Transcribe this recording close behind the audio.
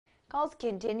Calls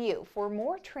continue for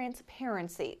more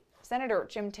transparency. Senator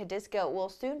Jim Tedisco will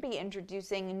soon be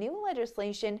introducing new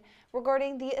legislation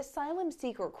regarding the asylum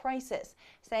seeker crisis,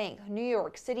 saying New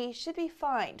York City should be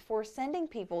fined for sending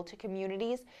people to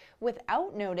communities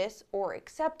without notice or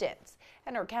acceptance.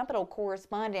 And our Capitol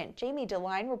correspondent Jamie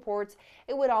DeLine reports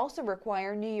it would also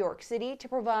require New York City to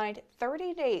provide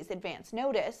 30 days advance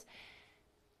notice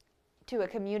to a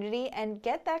community and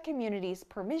get that community's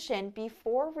permission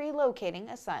before relocating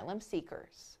asylum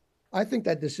seekers. I think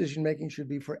that decision-making should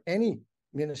be for any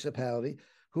municipality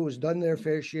who has done their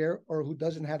fair share or who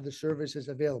doesn't have the services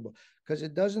available, because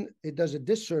it does a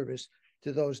disservice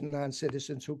to those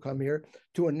non-citizens who come here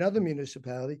to another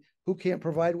municipality who can't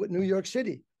provide what New York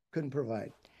City couldn't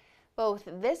provide. Both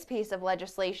this piece of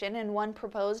legislation and one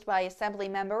proposed by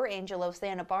Assemblymember Angelo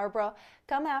Santa Barbara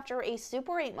come after a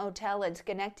Super 8 motel in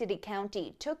Schenectady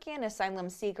County took in asylum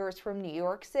seekers from New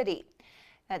York City.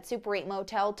 That Super 8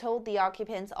 motel told the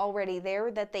occupants already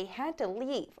there that they had to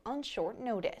leave on short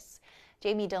notice.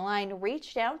 Jamie DeLine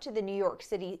reached out to the New York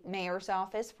City Mayor's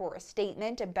office for a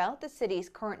statement about the city's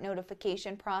current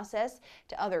notification process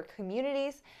to other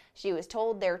communities. She was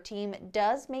told their team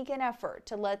does make an effort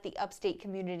to let the Upstate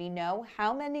community know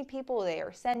how many people they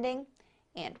are sending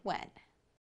and when.